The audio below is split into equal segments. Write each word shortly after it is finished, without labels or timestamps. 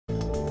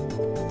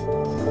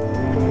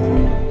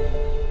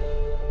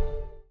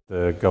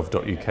The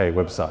gov.uk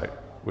website,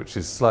 which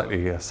is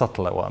slightly a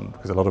subtler one,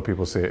 because a lot of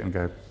people see it and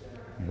go,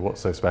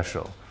 what's so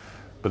special?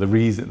 But the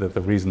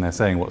reason they're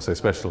saying what's so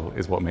special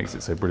is what makes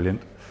it so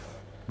brilliant,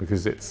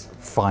 because it's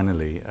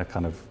finally a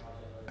kind of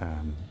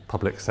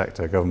public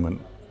sector,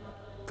 government,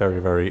 very,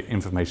 very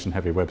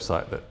information-heavy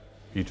website that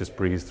you just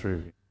breeze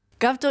through.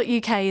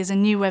 Gov.uk is a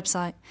new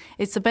website.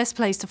 It's the best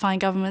place to find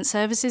government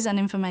services and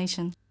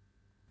information.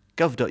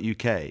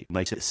 Gov.uk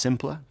makes it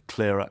simpler,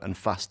 clearer and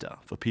faster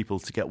for people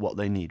to get what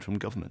they need from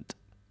government.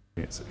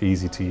 It's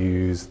easy to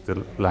use,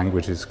 the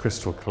language is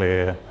crystal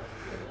clear,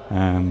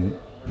 and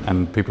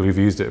people who've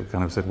used it have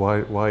kind of said,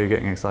 why are you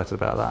getting excited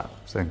about that?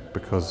 Saying,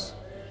 because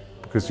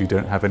you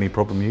don't have any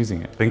problem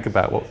using it. Think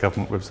about what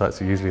government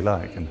websites are usually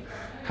like and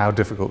how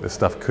difficult this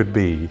stuff could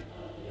be,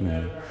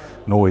 and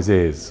always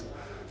is.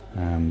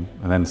 And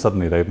then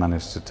suddenly they've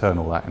managed to turn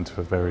all that into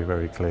a very,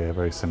 very clear,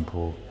 very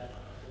simple,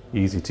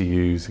 easy to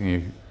use.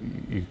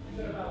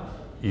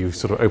 You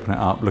sort of open it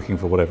up looking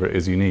for whatever it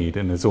is you need,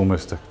 and there's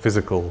almost a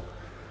physical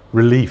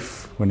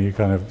relief when you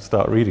kind of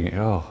start reading it.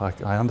 Oh,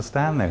 I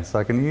understand this,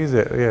 I can use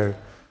it.